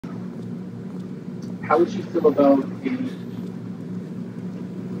how would you feel about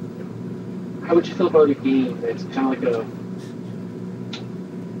a game that's kind of like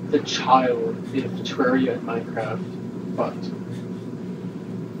the child if Terraria and Minecraft, but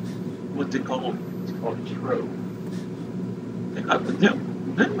What's it called? it's called Trove.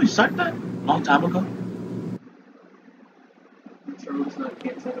 Didn't we start that a long time ago? Trove's not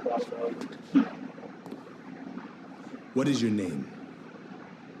can't say about it. What is your name?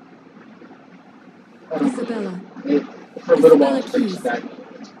 Isabella. For a little while, Isabella it's pretty Keys.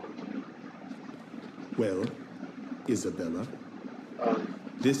 stagnant. Well, Isabella, Um,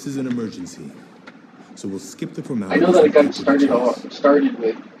 this is an emergency, so we'll skip the I formalities. know that it and got get to the chase. started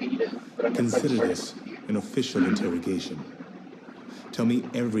with Aiden, but I'm Consider this an official interrogation. Tell me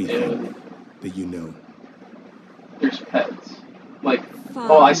everything that you know. There's pets. Like, Fine.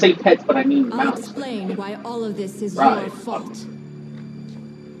 oh, I say pets, but I mean I'll mouse. explain why all of this is Right. your fault.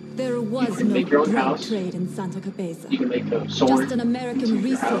 There was can no make your own drug house. trade in Santa Cabeza. You can make a sword. Just an American into your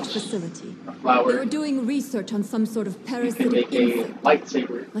research house, facility. A They flower. were doing research on some sort of You can parasitic make a insect.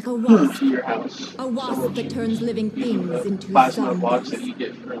 lightsaber Like a wasp. to your house. A wasp Sword that shoot turns living using things the into plasma blocks that zombies. you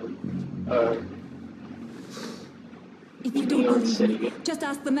get from If you don't Neon believe me, City. just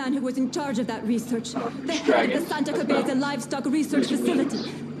ask the man who was in charge of that research. The there's head of dragons. the Santa That's Cabeza not- Livestock Research which means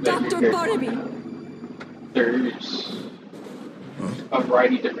Facility, that you're Dr. careful. Barnaby. There's a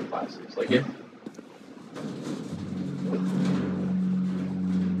variety of different classes. Like if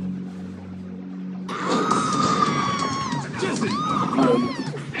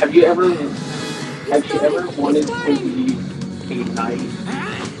have you ever wanted to be a knight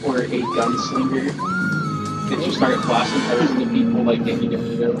or a gunslinger and just start blasting arrows into people like Danny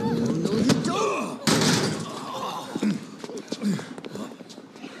DeVito?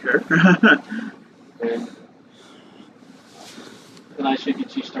 Sure. And then I should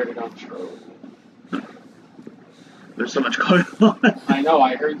get you started on Trove. There's so much going on. I know,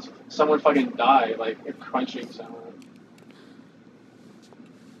 I heard someone fucking die, like a crunching sound.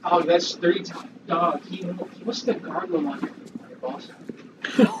 Oh, that's 30 times. Dog, he was the gargoyle on your boss.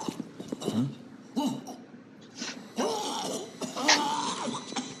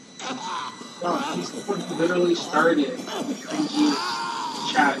 Dog, he's the one who literally started the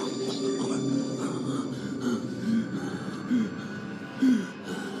cringy chat with this dude.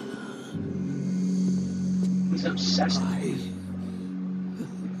 He's obsessed with it.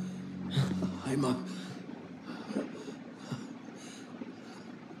 I'm a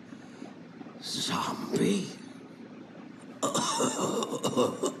zombie.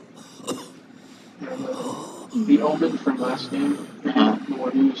 The Omen from last game, the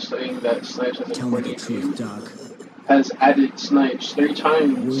one who's saying that Snipes has a Tell me the 20 truth, game, Doc. has added Snipes 3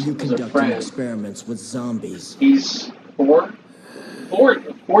 times Were you as a conducting friend. experiments with zombies? He's four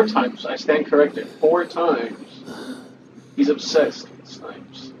times. I stand corrected. 4 times. He's obsessed with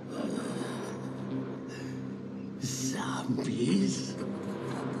Snipes. Zombies?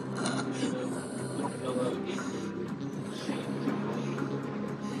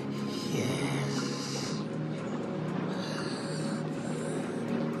 Yes.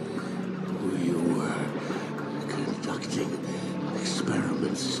 We were conducting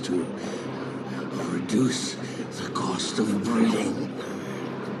experiments to reduce the cost of breeding.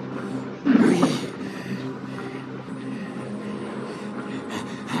 We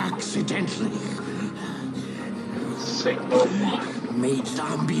accidentally Signal. made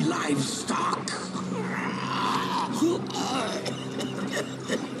zombie livestock.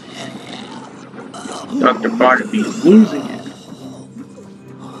 Dr. Barnaby's losing it.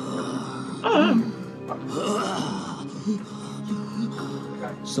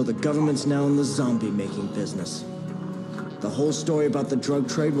 So the government's now in the zombie-making business. The whole story about the drug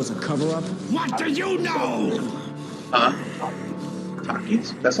trade was a cover-up? What do you know?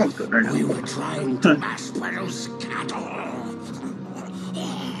 Talkies? That sounds good right We now. were trying to mass produce cattle.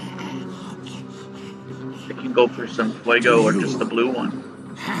 I can go for some Fuego or just the blue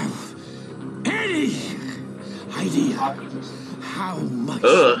one. Have any idea how much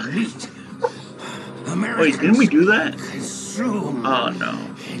Ugh. meat Wait, Americans didn't we do that? consume Oh no.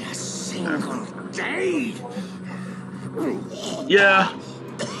 in a single day? Yeah.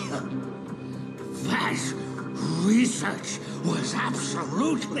 That research was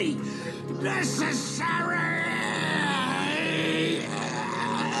absolutely necessary.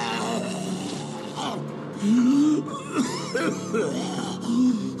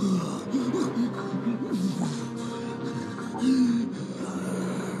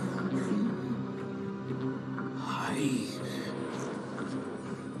 I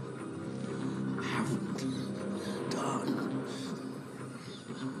haven't done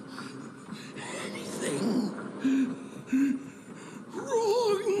anything.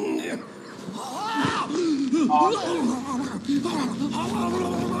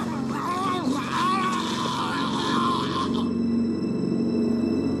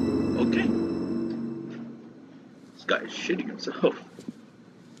 Okay. This guy is shitting himself.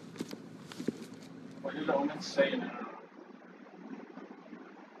 What did the omens say now?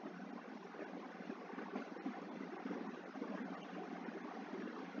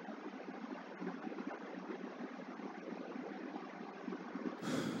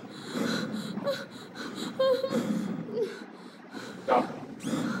 Go.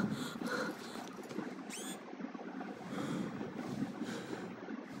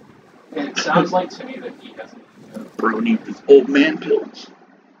 It sounds like to me that he hasn't. Bro needs his old man pills.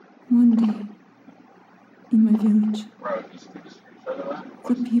 One day, in my village, Bro, he's took a screenshot of that.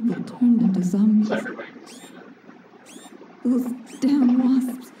 the people turned into zombies. So everybody can see Those damn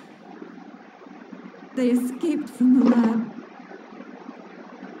wasps. They escaped from the lab.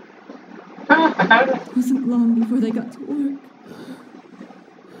 it. It wasn't long before they got to work.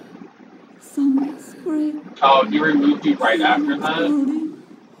 Some spray. Oh, he removed you right after that? Slowly.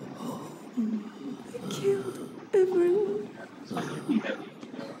 They killed everyone.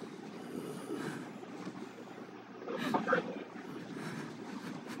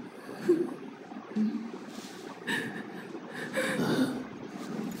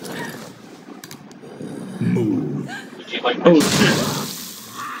 Move. Did you like Oh that? shit.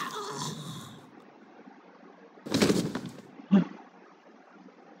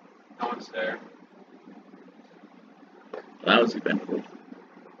 No one's there. That was eventful.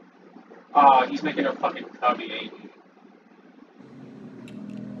 He's making a fucking cubby, ain't he?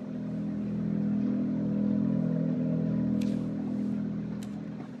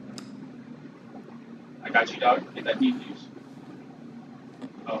 I got you, dog. Get that defuse.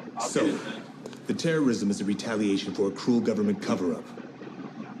 Oh, I'll So, get it then. the terrorism is a retaliation for a cruel government cover-up.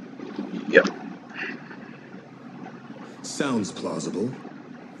 Yep. Sounds plausible.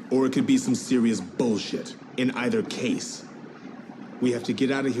 Or it could be some serious bullshit. In either case, we have to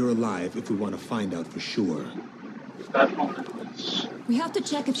get out of here alive if we want to find out for sure. That woman was. We have to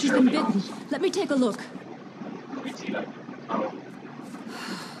check if she's been bitten. Let me take a look. Let me see that. Oh.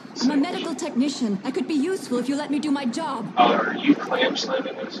 I'm a medical technician. I could be useful if you let me do my job. Are you clam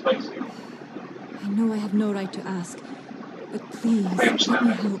slamming those spicy? I know I have no right to ask, but please, Clam let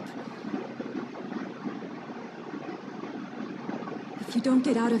me slamming. help. If you don't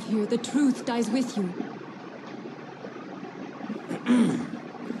get out of here, the truth dies with you.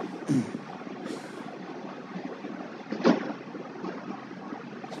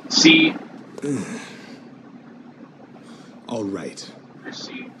 See? All right.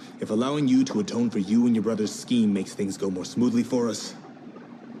 See? If allowing you to atone for you and your brother's scheme makes things go more smoothly for us,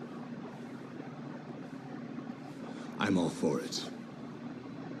 I'm all for it.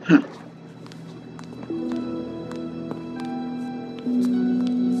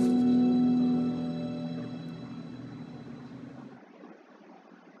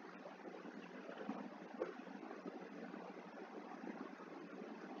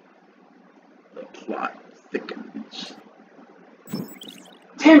 The plot thickens.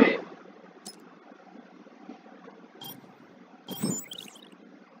 Damn it!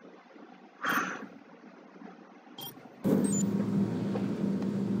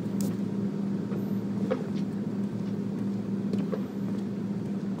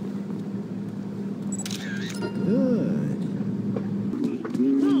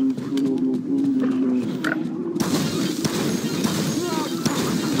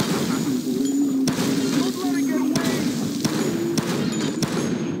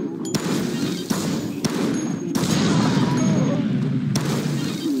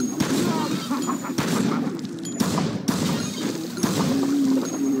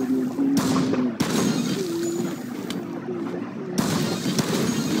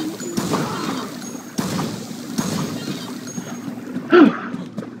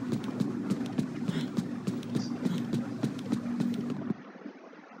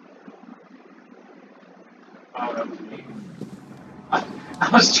 Oh, that was me. I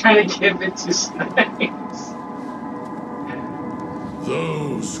was trying to give it to Snipes.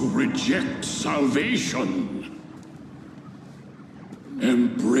 Those who reject salvation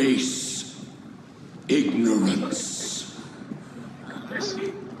embrace ignorance. Let's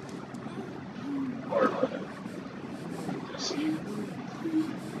see. Or let's see.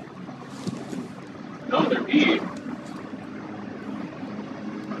 No, they're B.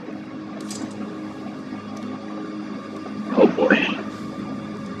 Oh boy.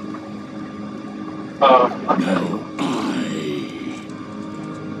 Now I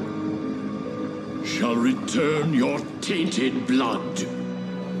shall return your tainted blood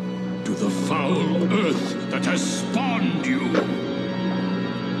to the foul earth that has spawned you.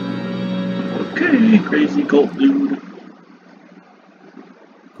 Okay, crazy cult dude.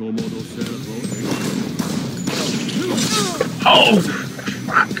 Oh,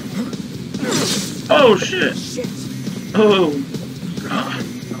 fuck. Oh, shit. Oh, God.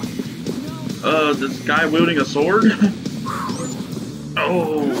 This guy wielding a sword?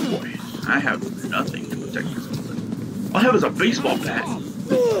 Oh, boy. I have nothing to protect myself. All I have is a baseball bat.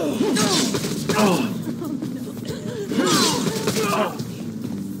 Oh. Oh.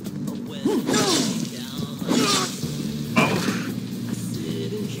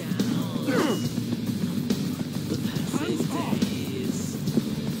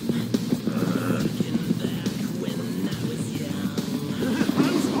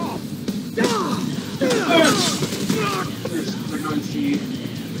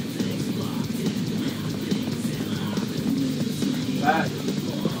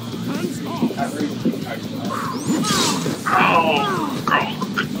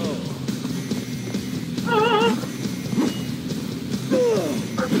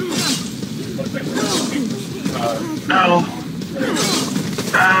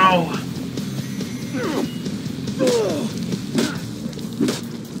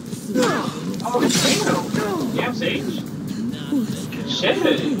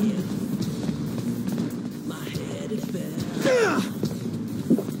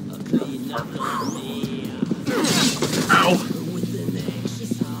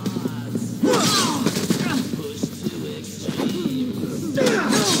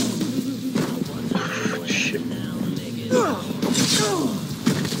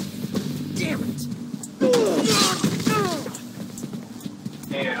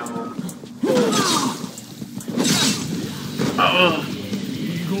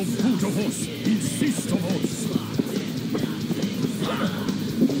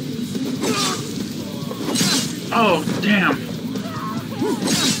 Oh, damn.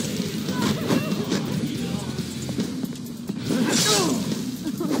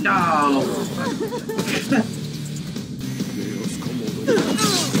 No.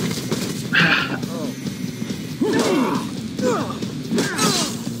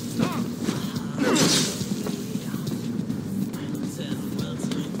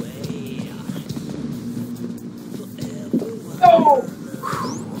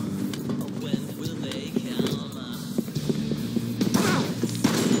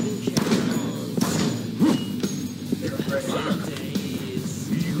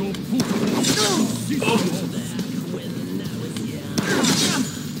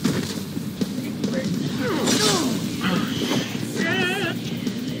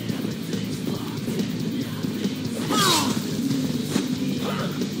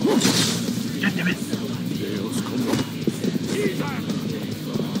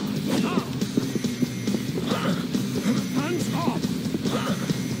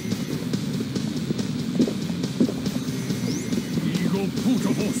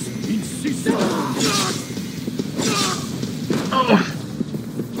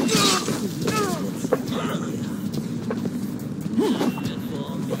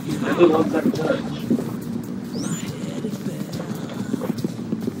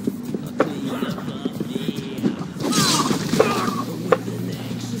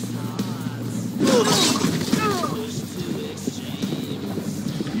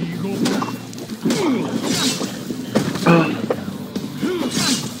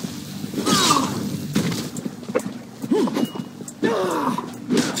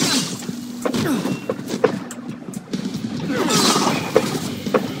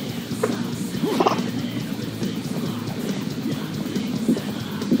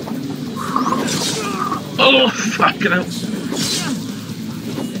 Oh, fucking hell.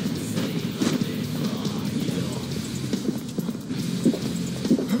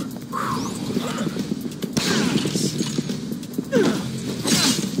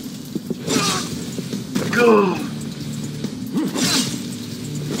 Go.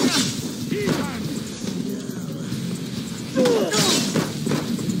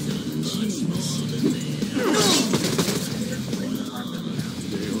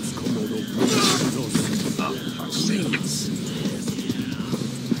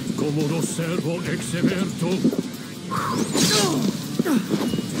 Comodo servo exeverto.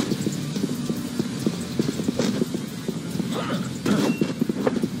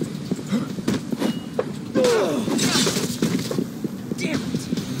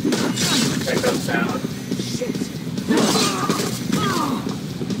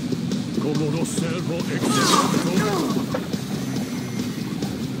 Comodo servo exeverto.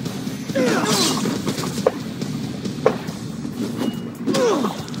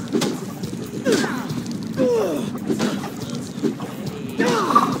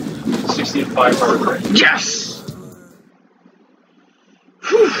 5-hour break. Yes!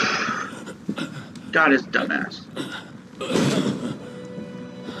 Whew. God is dumbass.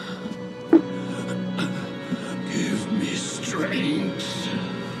 Give me strength.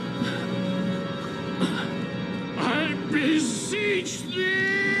 I beseech thee!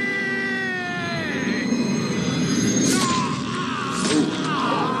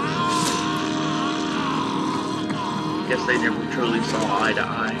 Guess they never truly saw eye to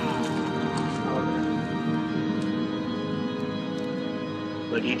eye.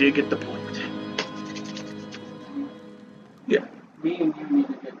 But he did get the point. Yeah. Me and you need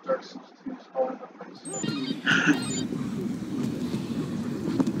to get Dark Souls 2's all in the face.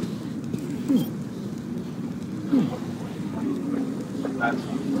 That's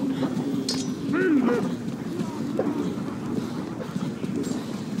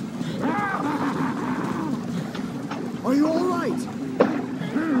Are you all right?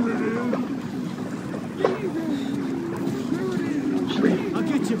 I'll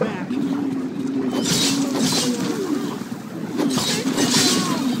get you back.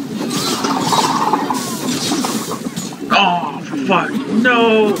 Oh, for fuck.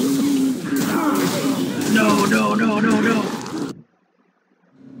 No! No, no, no, no, no.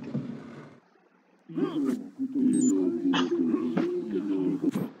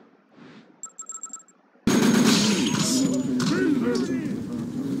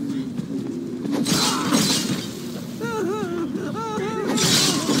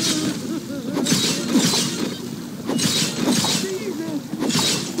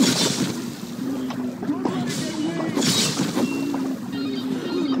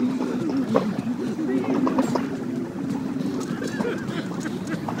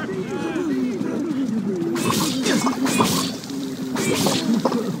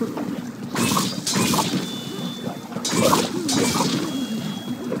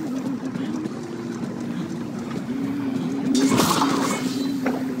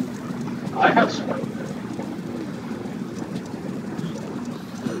 I have some.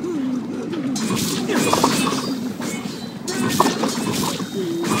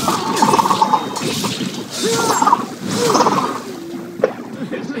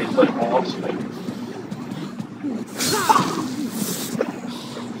 It's like all spike.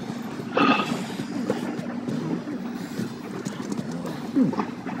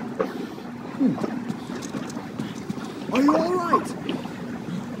 Are you all right?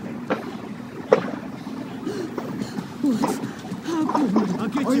 I'll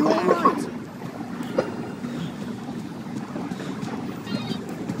get you all right?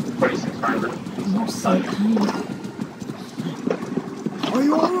 2600. You're so kind. Are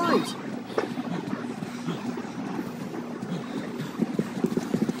you all right?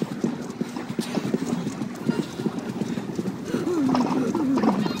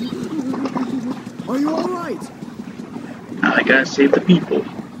 Are you all right? I gotta save the people.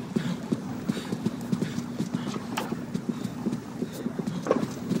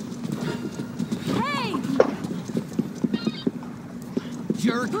 Hey!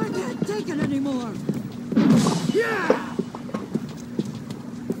 Jerk. I can't take it anymore. Yeah!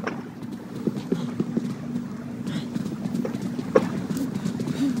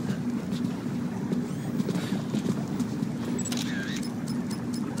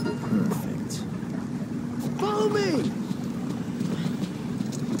 Perfect. Follow me!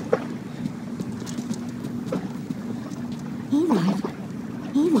 All right.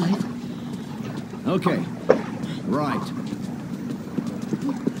 All right. Okay. Right.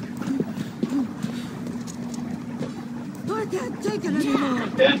 I can't take it anymore.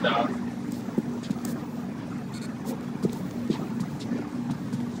 Dead dog.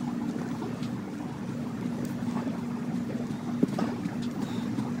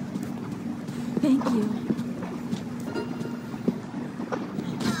 Thank you.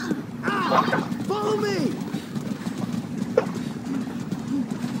 Follow me!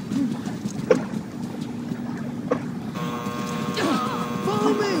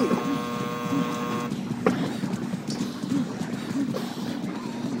 Follow me!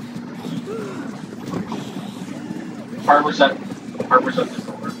 Harbor's at the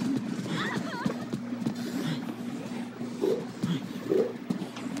door.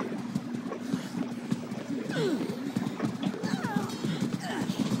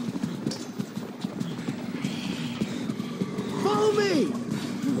 Follow me!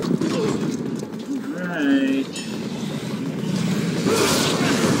 Right.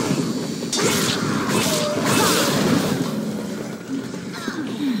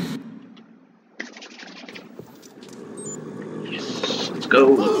 Yes, let's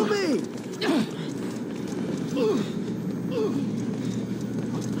go. Follow me!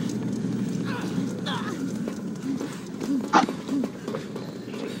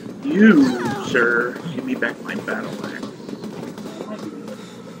 You, sir, give me back my battle axe.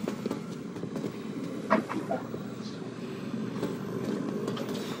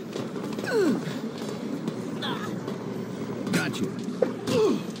 Got you.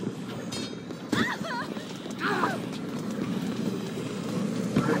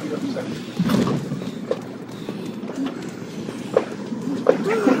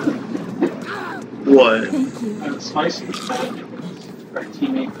 What? Spicy, our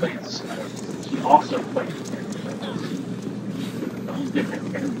teammate plays. She also plays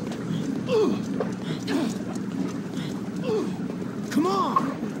different characters. Come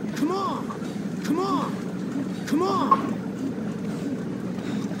on! Come on! Come on! Come on!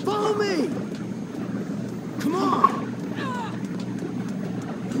 Follow me! Come on!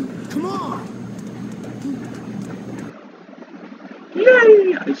 Come on!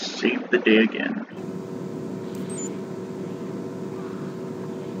 Yay! I saved the day again.